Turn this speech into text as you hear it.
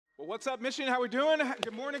Well, what's up, Mission? How we doing?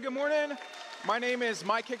 Good morning, good morning. My name is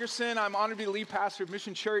Mike Hickerson. I'm honored to be the lead pastor of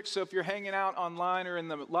Mission Church. So if you're hanging out online or in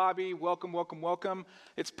the lobby, welcome, welcome, welcome.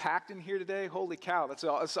 It's packed in here today. Holy cow, that's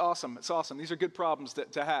awesome. It's awesome. These are good problems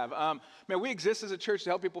to have. Man, we exist as a church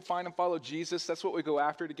to help people find and follow Jesus. That's what we go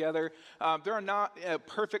after together. There are not a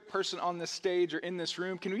perfect person on this stage or in this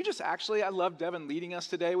room. Can we just I love Devin leading us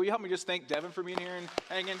today. Will you help me just thank Devin for being here and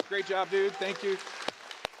hanging? Great job, dude. Thank you.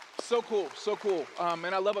 So cool, so cool.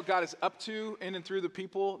 And I love what God is up to in and through the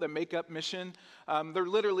people that make up Mission. There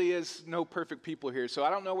literally is no perfect people here. So I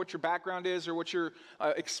don't know what your background is or what you're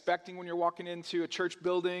expecting when you're walking into a church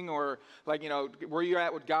building or where you're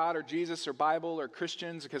at with God or Jesus or Bible or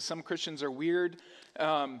Christians, because some Christians are weird.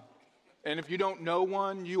 And if you don't know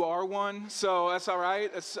one, you are one. So that's all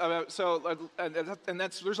right. There's a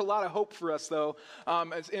lot of hope for us, though,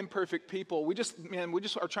 as imperfect people. We just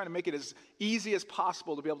are trying to make it as easy as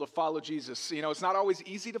possible to be able to follow Jesus. You know, it's not always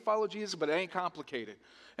easy to follow Jesus, but it ain't complicated.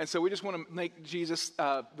 And so we just want to make Jesus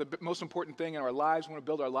the most important thing in our lives. We want to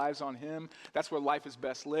build our lives on Him. That's where life is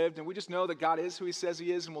best lived. And we just know that God is who He says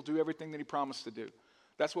He is and will do everything that He promised to do.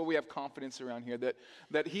 That's what we have confidence around here,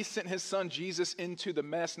 that He sent His Son Jesus into the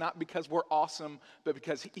mess, not because we're awesome, but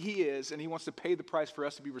because He is, and He wants to pay the price for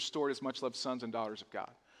us to be restored as much-loved sons and daughters of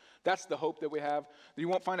God. That's the hope that we have. You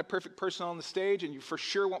won't find a perfect person on the stage, and you for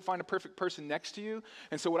sure won't find a perfect person next to you.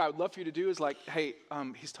 And so what I would love for you to do is hey,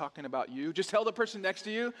 He's talking about you. Just tell the person next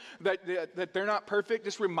to you that they're not perfect.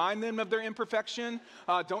 Just remind them of their imperfection.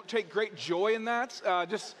 Don't take great joy in that.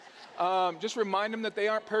 Just remind them that they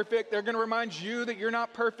aren't perfect. They're going to remind you that you're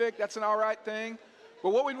not perfect. That's an all right thing.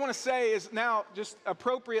 But what we want to say is now, just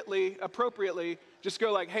appropriately, just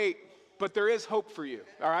go hey, but there is hope for you,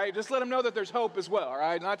 all right? Just let them know that there's hope as well, all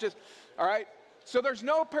right? Not just, all right? So there's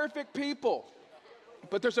no perfect people,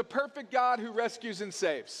 but there's a perfect God who rescues and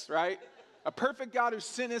saves, right? A perfect God who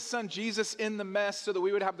sent His Son Jesus in the mess so that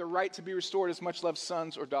we would have the right to be restored as much-loved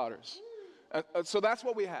sons or daughters. So that's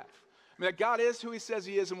what we have. That God is who He says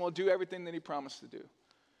He is and will do everything that He promised to do.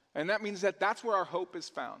 And that means that that's where our hope is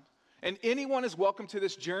found. And anyone is welcome to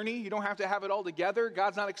this journey. You don't have to have it all together.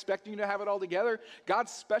 God's not expecting you to have it all together. God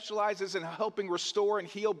specializes in helping restore and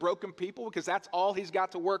heal broken people because that's all He's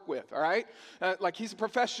got to work with, all right? He's a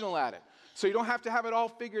professional at it. So you don't have to have it all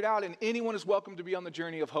figured out, and anyone is welcome to be on the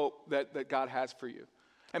journey of hope that God has for you.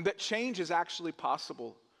 And that change is actually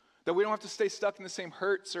possible. That we don't have to stay stuck in the same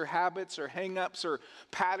hurts or habits or hang-ups or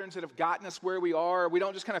patterns that have gotten us where we are. We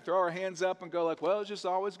don't just kind of throw our hands up and go well, it's just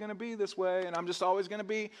always going to be this way, and I'm just always going to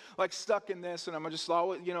be stuck in this, and I'm just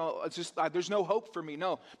always, there's no hope for me.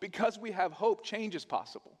 No, because we have hope, change is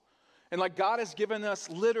possible. And God has given us,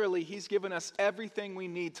 literally, He's given us everything we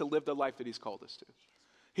need to live the life that He's called us to.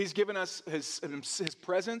 He's given us his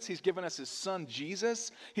presence. He's given us His Son,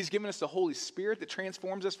 Jesus. He's given us the Holy Spirit that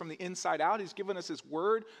transforms us from the inside out. He's given us His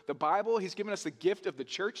Word, the Bible. He's given us the gift of the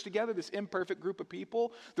church together, this imperfect group of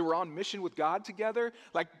people that we're on mission with God together.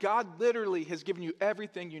 God literally has given you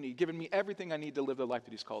everything you need, given me everything I need to live the life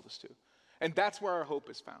that He's called us to. And that's where our hope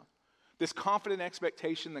is found. This confident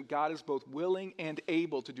expectation that God is both willing and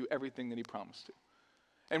able to do everything that He promised to.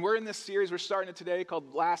 And we're in this series, we're starting it today,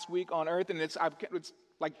 called Last Week on Earth, and it's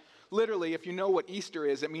literally, if you know what Easter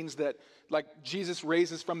is, it means that Jesus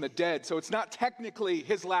raises from the dead. So it's not technically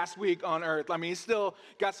His last week on earth. I mean, He's still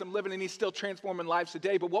got some living and He's still transforming lives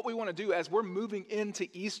today. But what we want to do as we're moving into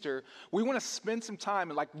Easter, we want to spend some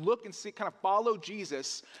time and look and see, kind of follow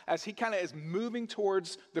Jesus as He kind of is moving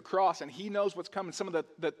towards the cross, and He knows what's coming, some of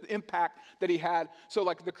the impact that He had. So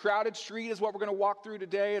the crowded street is what we're going to walk through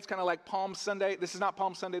today. It's kind of like Palm Sunday. This is not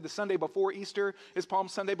Palm Sunday. The Sunday before Easter is Palm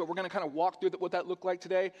Sunday, but we're going to kind of walk through what that looked like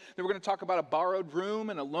today. Then we're going to talk about a borrowed room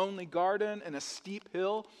and a lonely garden and a steep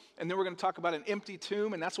hill. And then we're going to talk about an empty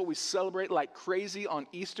tomb, and that's what we celebrate like crazy on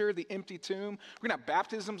Easter, the empty tomb. We're going to have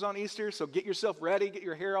baptisms on Easter, so get yourself ready, get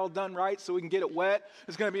your hair all done right so we can get it wet.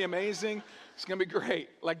 It's going to be amazing. It's going to be great.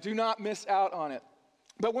 Do not miss out on it.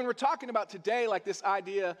 But when we're talking about today, this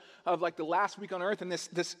idea of the last week on earth and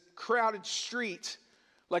this crowded street,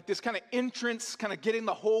 this kind of entrance, kind of getting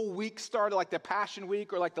the whole week started, the Passion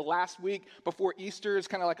Week or the last week before Easter is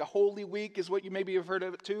kind of a Holy Week is what you maybe have heard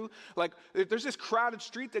of it too. There's this crowded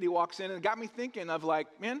street that He walks in, and it got me thinking of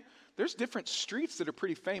man, there's different streets that are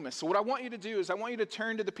pretty famous. So what I want you to do is I want you to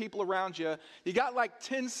turn to the people around you. You got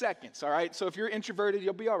 10 seconds, all right? So if you're introverted,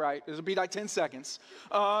 you'll be all right. It'll be 10 seconds.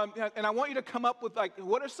 And I want you to come up with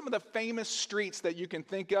what are some of the famous streets that you can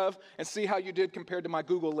think of and see how you did compared to my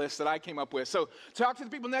Google list that I came up with. So talk to the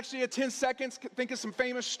people next to you, 10 seconds, think of some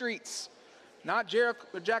famous streets. Not Jack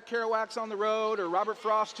Kerouac's On the Road or Robert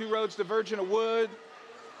Frost, Two Roads to Virgin of Wood.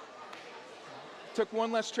 Took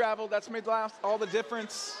one less travel, that's made all the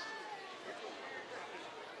difference.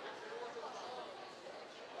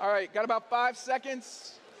 All right, got about 5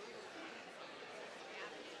 seconds.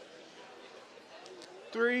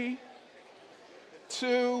 3,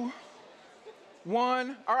 2,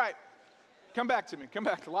 1. All right, come back to me. Come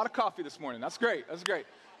back. A lot of coffee this morning. That's great. That's great.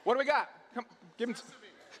 What do we got? Come, give me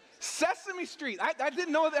Sesame Street. I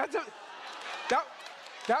didn't know that.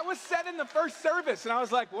 That was said in the first service, and I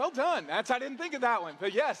was like, well done. I didn't think of that one.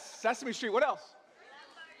 But yes, Sesame Street. What else?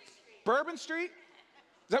 Bourbon Street?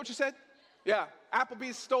 Is that what you said? Yeah.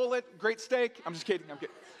 Applebee's stole it. Great steak. I'm just kidding. I'm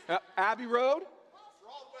kidding. Abbey Road?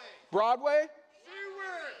 Broadway?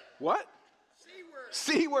 C-word. What? C-word.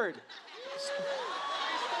 C-word.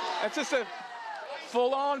 That's just a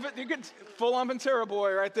full-on Ventura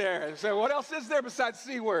boy right there. So what else is there besides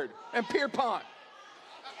C-word and Pierpont?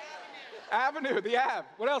 Avenue, the Ave.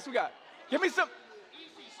 What else we got? Give me some.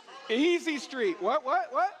 Easy Street. What?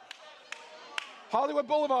 Hollywood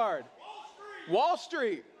Boulevard. Wall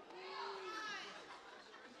Street.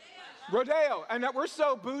 Rodeo. And we're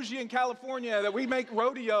so bougie in California that we make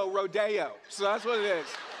rodeo. So that's what it is.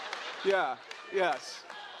 Yeah. Yes.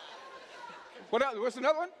 What else? What's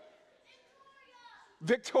another one?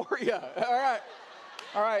 Victoria.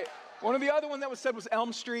 All right. One of the other one that was said was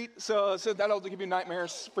Elm Street, so that'll give you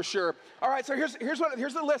nightmares for sure. All right, so here's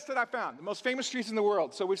the list that I found, the most famous streets in the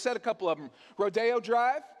world. So we've said a couple of them. Rodeo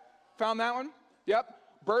Drive, found that one. Yep.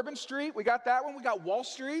 Bourbon Street, we got that one. We got Wall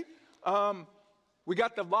Street. We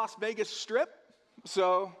got the Las Vegas Strip.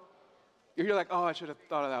 So you're like, oh, I should have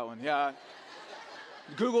thought of that one. Yeah.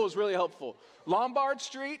 Google is really helpful. Lombard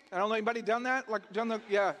Street. I don't know anybody done that?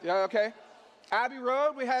 Yeah, okay. Abbey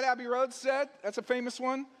Road, we had Abbey Road said. That's a famous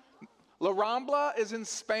one. La Rambla is in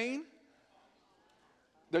Spain.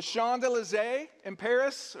 The Champs-Élysées in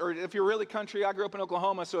Paris, or if you're really country, I grew up in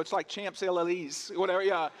Oklahoma, so it's like Champs-Élysées, whatever,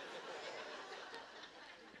 yeah.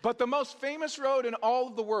 But the most famous road in all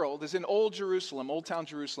of the world is in Old Town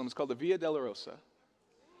Jerusalem. It's called the Via Dolorosa.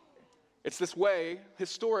 It's this way,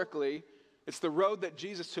 historically, it's the road that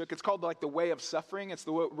Jesus took. It's called like the way of suffering. It's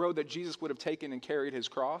the road that Jesus would have taken and carried his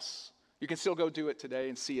cross. You can still go do it today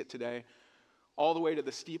and see it today. All the way to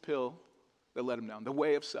the steep hill that led him down. The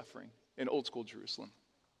way of suffering in old school Jerusalem.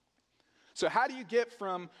 So how do you get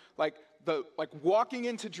from walking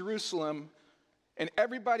into Jerusalem and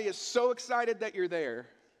everybody is so excited that you're there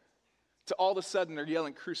to all of a sudden they're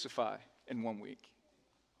yelling crucify in 1 week?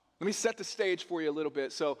 Let me set the stage for you a little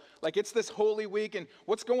bit. So, it's this Holy Week, and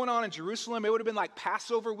what's going on in Jerusalem? It would have been like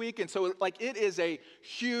Passover week, and so, it is a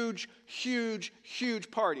huge, huge,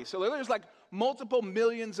 huge party. So there's multiple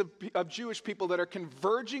millions of Jewish people that are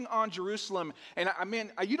converging on Jerusalem. And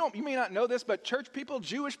you may not know this, but church people,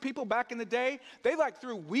 Jewish people back in the day, they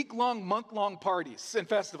threw week-long, month-long parties and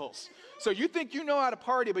festivals. So you think you know how to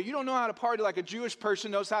party, but you don't know how to party like a Jewish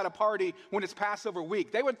person knows how to party when it's Passover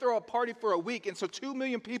week. They would throw a party for a week, and so 2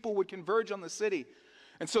 million people would converge on the city.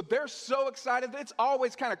 And so they're so excited. It's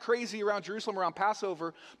always kind of crazy around Jerusalem around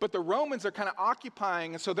Passover, but the Romans are kind of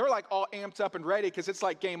occupying, and so they're all amped up and ready because it's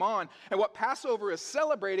game on. And what Passover is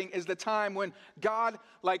celebrating is the time when God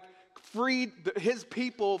freed his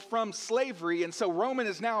people from slavery, and so Roman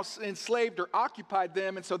is now enslaved or occupied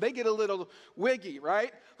them, and so they get a little wiggy,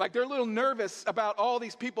 right? They're a little nervous about all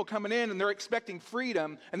these people coming in, and they're expecting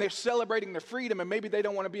freedom, and they're celebrating their freedom, and maybe they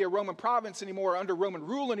don't want to be a Roman province anymore, or under Roman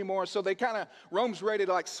rule anymore, so Rome's ready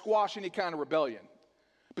to squash any kind of rebellion.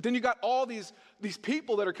 But then you got all these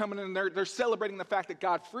people that are coming in, and they're celebrating the fact that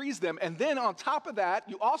God frees them, and then on top of that,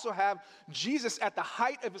 you also have Jesus at the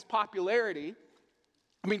height of his popularity.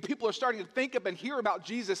 People are starting to think of and hear about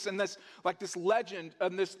Jesus, and this legend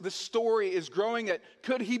and this story is growing that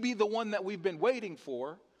could he be the one that we've been waiting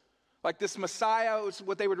for? This Messiah is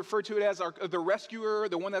what they would refer to it as the rescuer,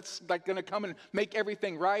 the one that's going to come and make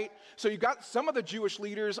everything right. So you got some of the Jewish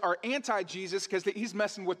leaders are anti-Jesus because he's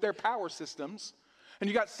messing with their power systems. And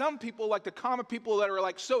you got some people, the common people, that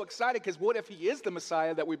are so excited because what if he is the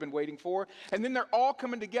Messiah that we've been waiting for? And then they're all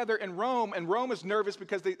coming together in Rome, and Rome is nervous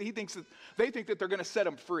because they think that they're going to set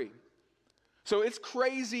him free. So it's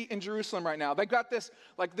crazy in Jerusalem right now. They got this,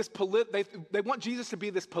 they want Jesus to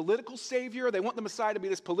be this political savior. They want the Messiah to be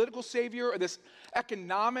this political savior, or this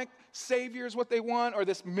economic savior is what they want, or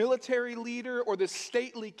this military leader, or this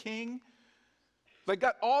stately king. They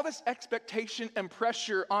got all this expectation and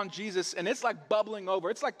pressure on Jesus, and it's bubbling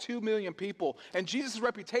over. It's 2 million people. And Jesus'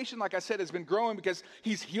 reputation, like I said, has been growing because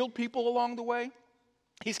he's healed people along the way.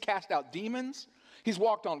 He's cast out demons. He's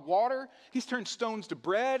walked on water. He's turned stones to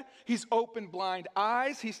bread. He's opened blind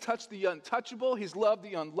eyes. He's touched the untouchable. He's loved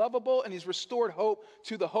the unlovable. And he's restored hope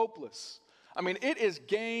to the hopeless. It is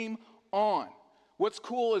game on What's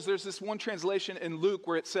cool is there's this one translation in Luke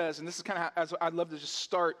where it says, and this is kind of as I'd love to just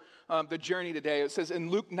start the journey today. It says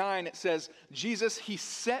in Luke 9, it says, Jesus, he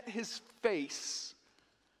set his face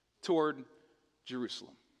toward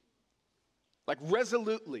Jerusalem. Like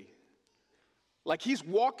resolutely. Like he's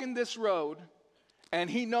walking this road and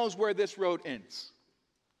he knows where this road ends.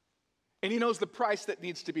 And he knows the price that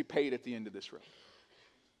needs to be paid at the end of this road.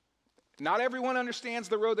 Not everyone understands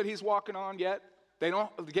the road that he's walking on yet. They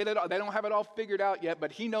don't get it. They don't have it all figured out yet,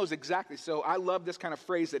 but he knows exactly. So I love this kind of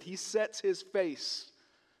phrase that he sets his face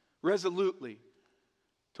resolutely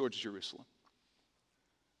towards Jerusalem.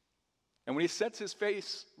 And when he sets his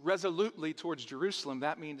face resolutely towards Jerusalem,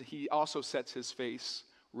 that means he also sets his face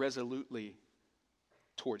resolutely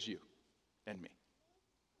towards you and me.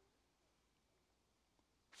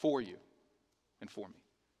 For you and for me.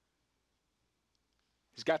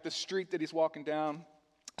 He's got this street that he's walking down.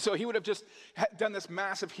 So he would have just done this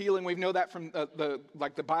massive healing. We know that from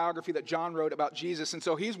the biography that John wrote about Jesus. And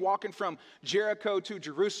so he's walking from Jericho to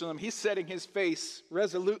Jerusalem. He's setting his face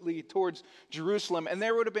resolutely towards Jerusalem. And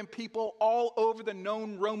there would have been people all over the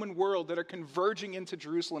known Roman world that are converging into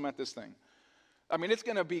Jerusalem at this thing. I mean, it's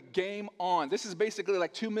going to be game on. This is basically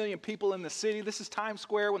like 2 million people in the city. This is Times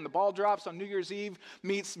Square when the ball drops on New Year's Eve,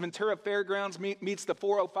 meets Ventura Fairgrounds, meets the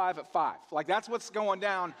 405 at 5. Like, that's what's going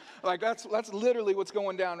down. Like, that's literally what's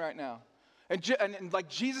going down right now. And like,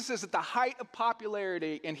 Jesus is at the height of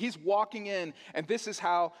popularity, and he's walking in, and this is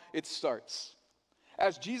how it starts.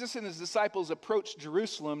 As Jesus and his disciples approached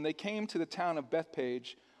Jerusalem, they came to the town of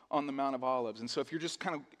Bethphage on the Mount of Olives. And so if you're just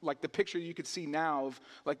kind of like the picture you could see now of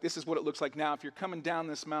like this is what it looks like now, if you're coming down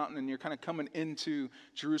this mountain and you're kind of coming into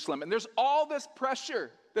Jerusalem, and there's all this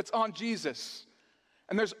pressure that's on Jesus,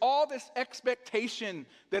 and there's all this expectation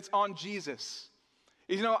that's on Jesus.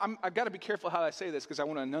 You know, I've got to be careful how I say this because I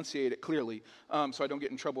want to enunciate it clearly so I don't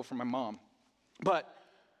get in trouble from my mom. But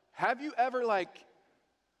have you ever like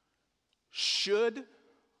should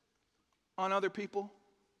on other people?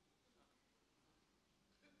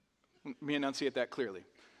 Let me enunciate that clearly.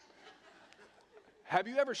 Have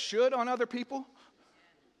you ever should on other people?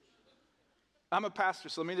 I'm a pastor,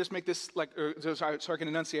 so let me just make this so I can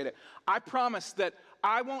enunciate it. I promise that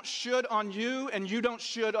I won't should on you and you don't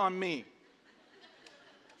should on me.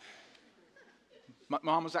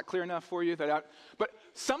 Mom, was that clear enough for you? But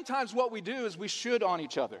sometimes what we do is we should on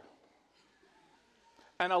each other.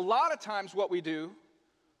 And a lot of times what we do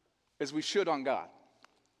is we should on God.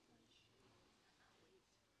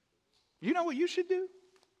 You know what you should do?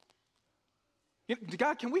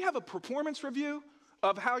 God, can we have a performance review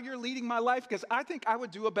of how you're leading my life? Because I think I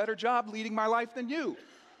would do a better job leading my life than you.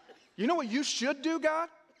 You know what you should do, God?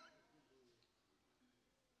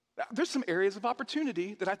 There's some areas of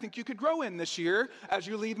opportunity that I think you could grow in this year as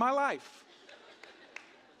you lead my life.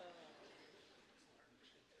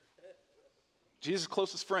 Jesus'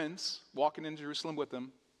 closest friends, walking in Jerusalem with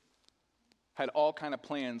him, had all kind of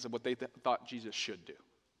plans of what they thought Jesus should do.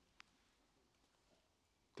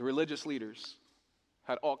 The religious leaders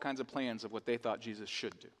had all kinds of plans of what they thought Jesus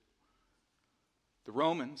should do. The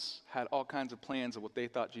Romans had all kinds of plans of what they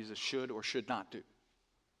thought Jesus should or should not do.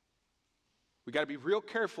 We got to be real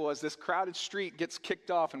careful as this crowded street gets kicked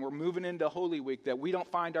off and we're moving into Holy Week that we don't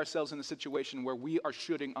find ourselves in a situation where we are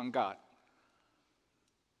shooting on God.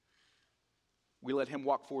 We let him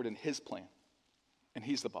walk forward in his plan, and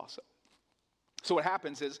he's the boss of it. So what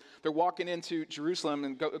happens is they're walking into Jerusalem,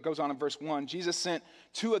 and it goes on in verse 1. Jesus sent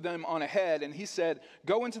 2 of them on ahead, and he said,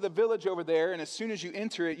 "Go into the village over there, and as soon as you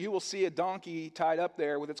enter it, you will see a donkey tied up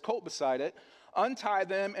there with its colt beside it. Untie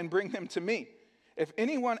them and bring them to me. If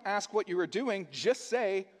anyone asks what you are doing, just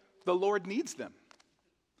say, 'The Lord needs them.'"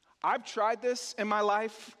 I've tried this in my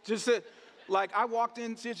life. I walked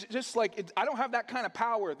in, I don't have that kind of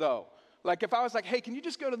power, though. Like if I was like, "Hey, can you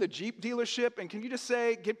just go to the Jeep dealership and can you just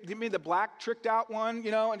say, give me the black tricked out one,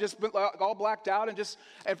 and just all blacked out, and just,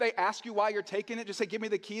 if they ask you why you're taking it, just say, 'Give me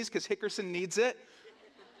the keys because Hickerson needs it.'"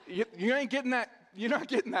 You ain't getting that. You're not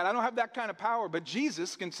getting that. I don't have that kind of power. But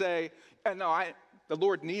Jesus can say, "No, the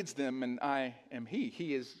Lord needs them and I am He.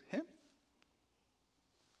 He is Him.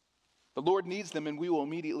 The Lord needs them and we will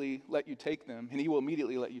immediately let you take them, and He will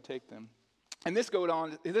immediately let you take them." And this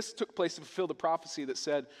took place to fulfill the prophecy that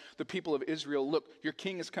said, the people of Israel, "Look, your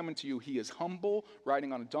king is coming to you. He is humble,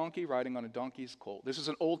 riding on a donkey's colt." This is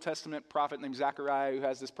an Old Testament prophet named Zechariah who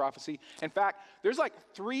has this prophecy. In fact, there's like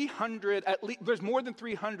 300, there's more than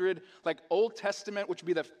 300 like Old Testament, which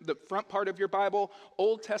would be the front part of your Bible,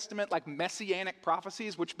 Old Testament like messianic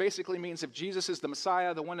prophecies, which basically means if Jesus is the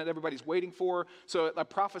Messiah, the one that everybody's waiting for. So a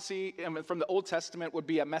prophecy from the Old Testament would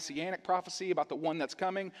be a messianic prophecy about the one that's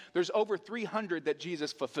coming. There's over 300 that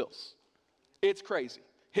Jesus fulfills It's crazy.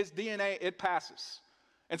 His DNA, it passes.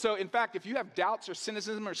 And so, in fact, if you have doubts or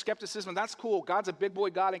cynicism or skepticism, that's cool. God's a big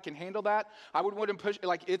boy God and can handle that. I wouldn't push,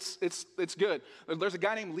 like, it's good. There's a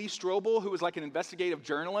guy named Lee Strobel who was like an investigative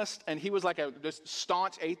journalist, and he was like a just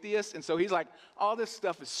staunch atheist. And so he's like, all this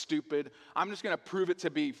stuff is stupid. I'm just going to prove it to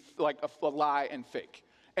be like a lie and fake.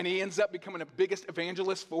 And he ends up becoming the biggest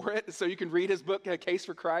evangelist for it. So you can read his book, A Case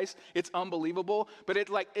for Christ. It's unbelievable. But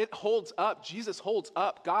it holds up. Jesus holds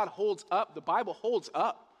up. God holds up. The Bible holds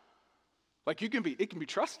up. Like it can be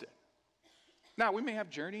trusted. Now, we may have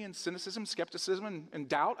journey and cynicism, skepticism, and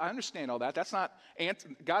doubt. I understand all that.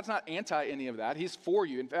 God's not anti any of that. He's for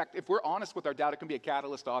you. In fact, if we're honest with our doubt, it can be a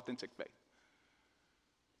catalyst to authentic faith.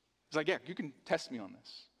 He's like, yeah, you can test me on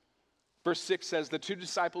this. Verse 6 says, the two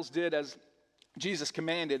disciples did as Jesus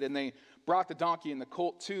commanded, and they brought the donkey and the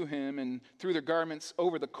colt to him and threw their garments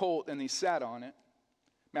over the colt, and he sat on it.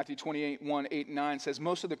 Matthew 28, 1, 8, and 9 says,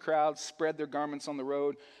 most of the crowd spread their garments on the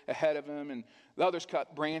road ahead of him, and the others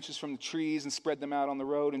cut branches from the trees and spread them out on the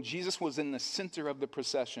road. And Jesus was in the center of the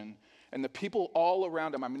procession, and the people all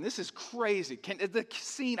around him. I mean, this is crazy. The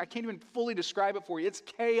scene, I can't even fully describe it for you. It's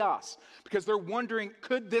chaos, because they're wondering,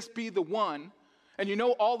 could this be the one? And you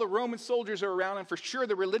know all the Roman soldiers are around, and for sure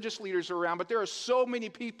the religious leaders are around, but there are so many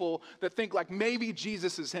people that think like maybe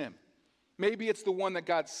Jesus is him. Maybe it's the one that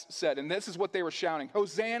God said. And this is what they were shouting.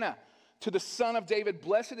 Hosanna to the Son of David.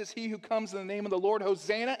 Blessed is he who comes in the name of the Lord.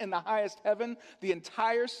 Hosanna in the highest heaven. The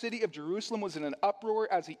entire city of Jerusalem was in an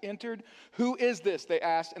uproar as he entered. Who is this? They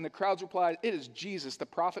asked. And the crowds replied, it is Jesus, the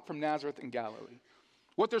prophet from Nazareth in Galilee.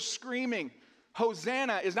 What they're screaming,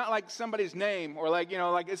 Hosanna, is not like somebody's name or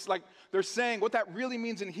it's like they're saying what that really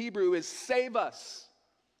means in Hebrew is save us,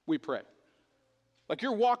 we pray. Like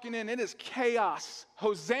you're walking in, it is chaos.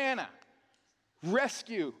 Hosanna.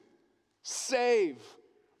 Rescue, save,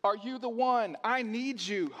 are you the one? I need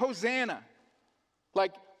you, Hosanna.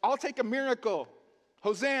 Like, I'll take a miracle,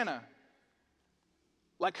 Hosanna.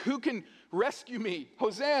 Like, who can rescue me?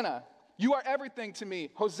 Hosanna. You are everything to me.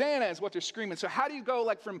 Hosanna is what they're screaming. So how do you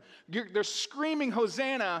go they're screaming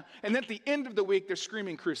Hosanna, and then at the end of the week, they're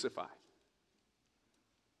screaming crucify.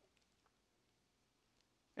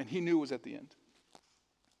 And he knew it was at the end.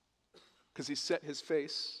 Because he set his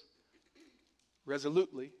face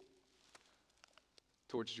resolutely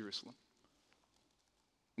towards Jerusalem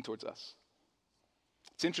and towards us.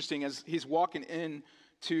 It's interesting, as he's walking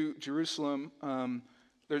into Jerusalem,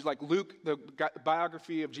 there's like Luke, the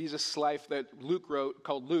biography of Jesus' life that Luke wrote,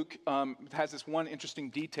 called Luke, has this one interesting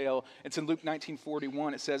detail. It's in Luke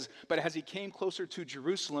 19:41. It says, but as he came closer to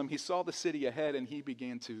Jerusalem, he saw the city ahead and he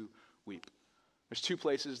began to weep. There's two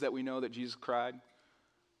places that we know that Jesus cried.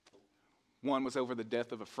 One was over the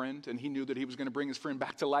death of a friend, and he knew that he was going to bring his friend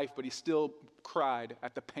back to life, but he still cried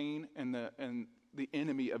at the pain and the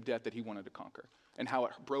enemy of death that he wanted to conquer, and how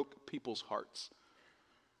it broke people's hearts.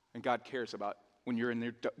 And God cares about when you're in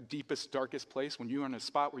their deepest, darkest place, when you're in a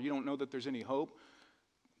spot where you don't know that there's any hope.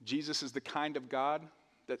 Jesus is the kind of God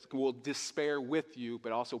that will despair with you,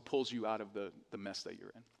 but also pulls you out of the mess that you're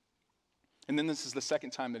in. And then this is the second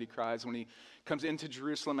time that he cries, when he comes into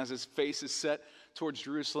Jerusalem as his face is set towards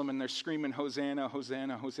Jerusalem, and they're screaming, Hosanna,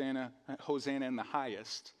 Hosanna, Hosanna, Hosanna in the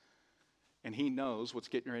highest. And he knows what's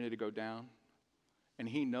getting ready to go down. And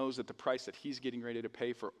he knows that the price that he's getting ready to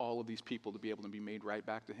pay for all of these people to be able to be made right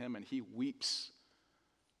back to him. And he weeps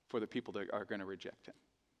for the people that are going to reject him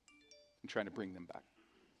and trying to bring them back.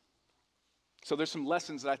 So there's some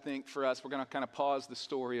lessons that I think for us. We're going to kind of pause the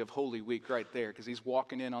story of Holy Week right there, because he's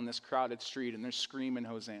walking in on this crowded street and they're screaming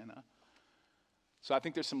Hosanna. So I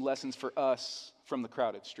think there's some lessons for us from the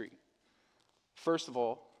crowded street. First of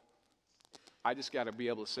all, I just got to be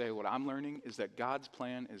able to say what I'm learning is that God's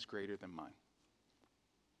plan is greater than mine.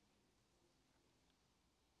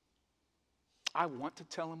 I want to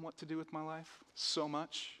tell him what to do with my life so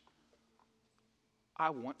much.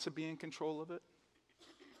 I want to be in control of it.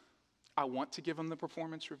 I want to give him the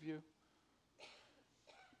performance review.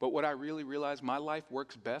 But what I really realize, my life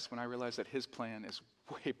works best when I realize that his plan is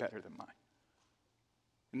way better than mine.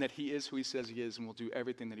 And that he is who he says he is and will do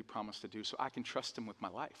everything that he promised to do. So I can trust him with my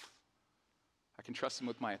life. I can trust him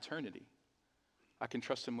with my eternity. I can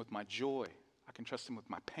trust him with my joy. I can trust him with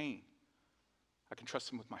my pain. I can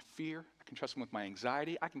trust him with my fear. I can trust him with my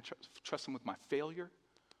anxiety. I can trust him with my failure.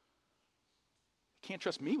 He can't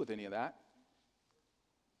trust me with any of that.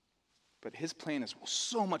 But his plan is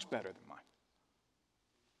so much better than mine.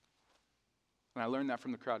 And I learned that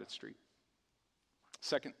from the crowded street.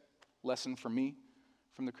 Second lesson for me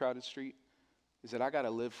from the crowded street is that I got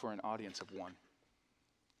to live for an audience of one.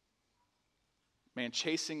 Man,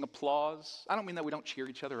 chasing applause. I don't mean that we don't cheer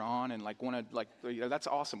each other on and like want to, like, that's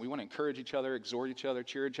awesome. We want to encourage each other, exhort each other,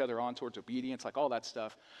 cheer each other on towards obedience, like all that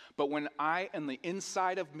stuff. But when I, in the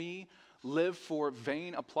inside of me, live for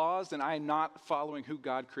vain applause, then I am not following who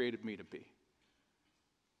God created me to be.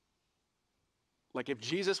 Like if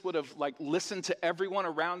Jesus would have like listened to everyone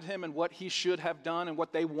around him and what he should have done and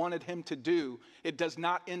what they wanted him to do, it does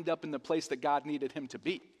not end up in the place that God needed him to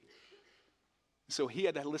be. So he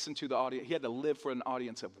had to listen to the audience. He had to live for an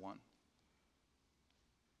audience of one.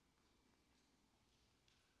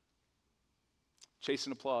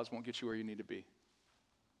 Chasing applause won't get you where you need to be.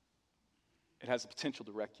 It has the potential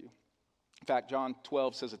to wreck you. In fact, John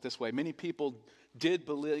 12 says it this way. Many people did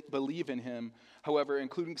believe in him, however,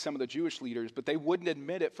 including some of the Jewish leaders, but they wouldn't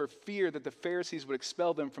admit it for fear that the Pharisees would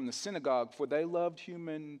expel them from the synagogue, for they loved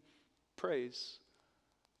human praise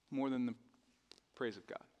more than the praise of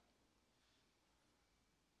God.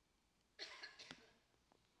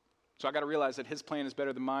 So I got to realize that his plan is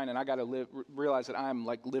better than mine, and I got to realize that I'm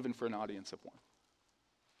like living for an audience of one.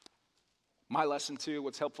 My lesson too,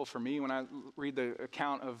 what's helpful for me when I read the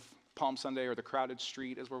account of Palm Sunday or the crowded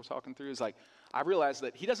street as we're talking through is like, I realize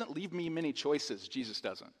that he doesn't leave me many choices, Jesus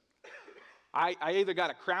doesn't. I either got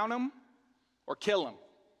to crown him or kill him.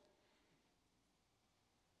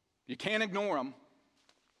 You can't ignore him.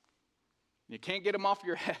 You can't get him off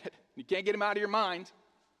your head. You can't get him out of your mind.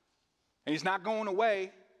 And he's not going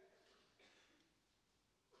away.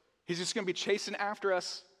 He's just going to be chasing after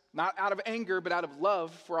us, not out of anger, but out of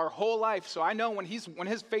love for our whole life. So I know when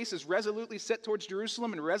his face is resolutely set towards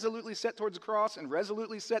Jerusalem and resolutely set towards the cross and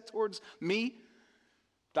resolutely set towards me,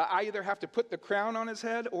 that I either have to put the crown on his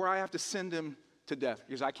head or I have to send him to death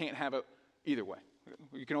because I can't have it either way.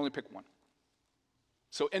 You can only pick one.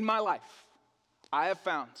 So in my life, I have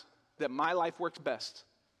found that my life works best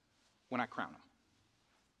when I crown him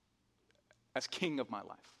as king of my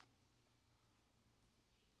life.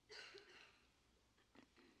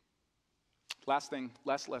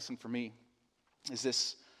 Last lesson for me is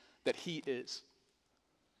this, that he is.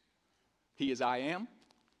 He is I am,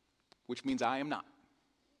 which means I am not.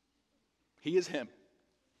 He is him.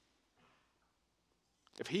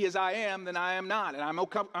 If he is I am, then I am not, and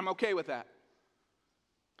I'm okay with that.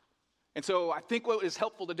 And so I think what is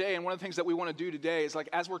helpful today, and one of the things that we want to do today is like,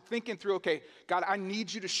 as we're thinking through, okay, God, I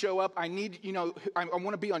need you to show up. I need, I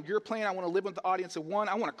want to be on your plan. I want to live with the audience of one.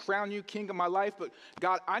 I want to crown you king of my life. But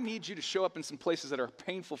God, I need you to show up in some places that are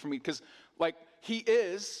painful for me because like he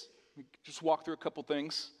is, just walk through a couple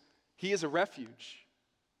things. He is a refuge.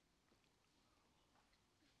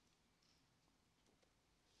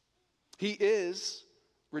 He is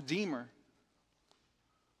Redeemer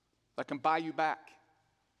that can buy you back.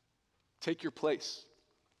 Take your place.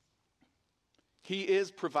 He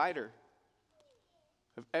is provider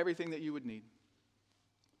of everything that you would need.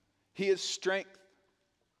 He is strength.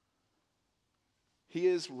 He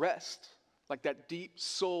is rest, like that deep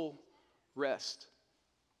soul rest.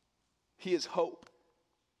 He is hope.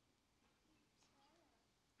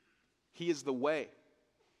 He is the way.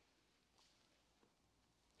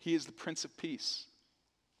 He is the Prince of Peace.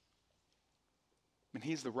 And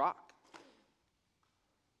he's the rock.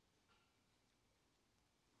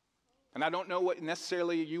 And I don't know what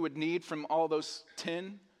necessarily you would need from all those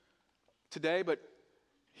 10 today, but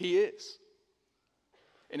he is.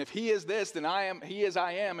 And if he is this, then he is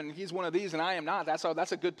I am, and he's one of these, and I am not.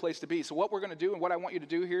 That's a good place to be. So what we're going to do and what I want you to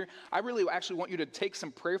do here, I really actually want you to take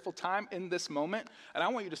some prayerful time in this moment, and I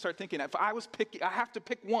want you to start thinking, if I was picking, I have to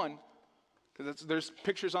pick one, because there's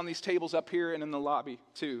pictures on these tables up here and in the lobby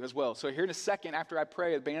too as well. So here in a second, after I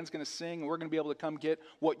pray, the band's going to sing, and we're going to be able to come get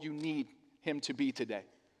what you need him to be today.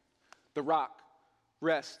 The rock,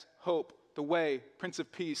 rest, hope, the way, Prince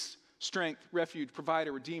of Peace, strength, refuge,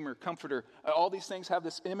 provider, redeemer, comforter. All these things have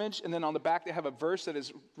this image, and then on the back they have a verse that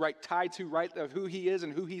is tied to of who he is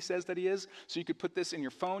and who he says that he is. So you could put this in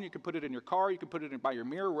your phone, you could put it in your car, you could put it by your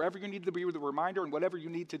mirror, wherever you need to be with a reminder, and whatever you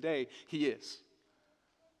need today, he is.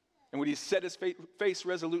 And when he set his face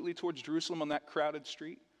resolutely towards Jerusalem on that crowded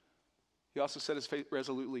street, he also set his face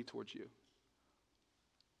resolutely towards you.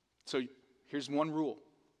 So here's one rule.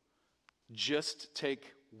 Just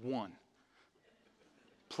take one.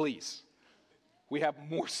 Please. We have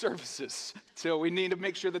more services, so we need to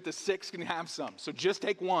make sure that the 6 can have some. So just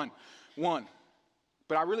take one.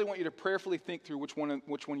 But I really want you to prayerfully think through which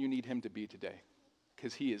one you need him to be today,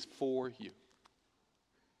 because he is for you.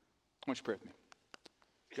 I want you to pray with me.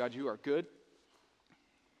 God, you are good,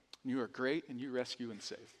 you are great, and you rescue and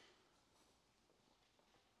save.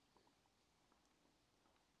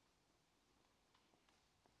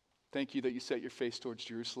 Thank you that you set your face towards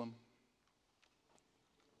Jerusalem.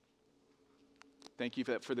 Thank you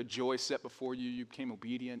for the joy set before you. You became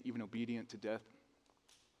obedient, even obedient to death.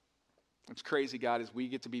 It's crazy, God, as we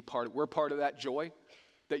get to be we're part of that joy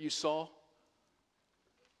that you saw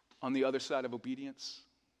on the other side of obedience.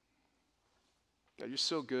 God, you're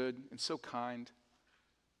so good and so kind.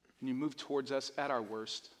 And you move towards us at our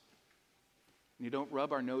worst. And you don't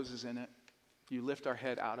rub our noses in it. You lift our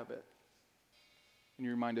head out of it. And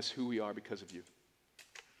you remind us who we are because of you.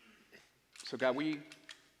 So God, we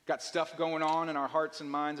got stuff going on in our hearts and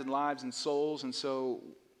minds and lives and souls. And so,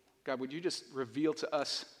 God, would you just reveal to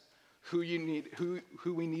us who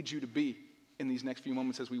we need you to be in these next few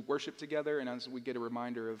moments as we worship together and as we get a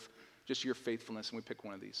reminder of just your faithfulness, and we pick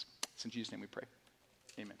one of these. It's in Jesus' name we pray.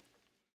 Amen.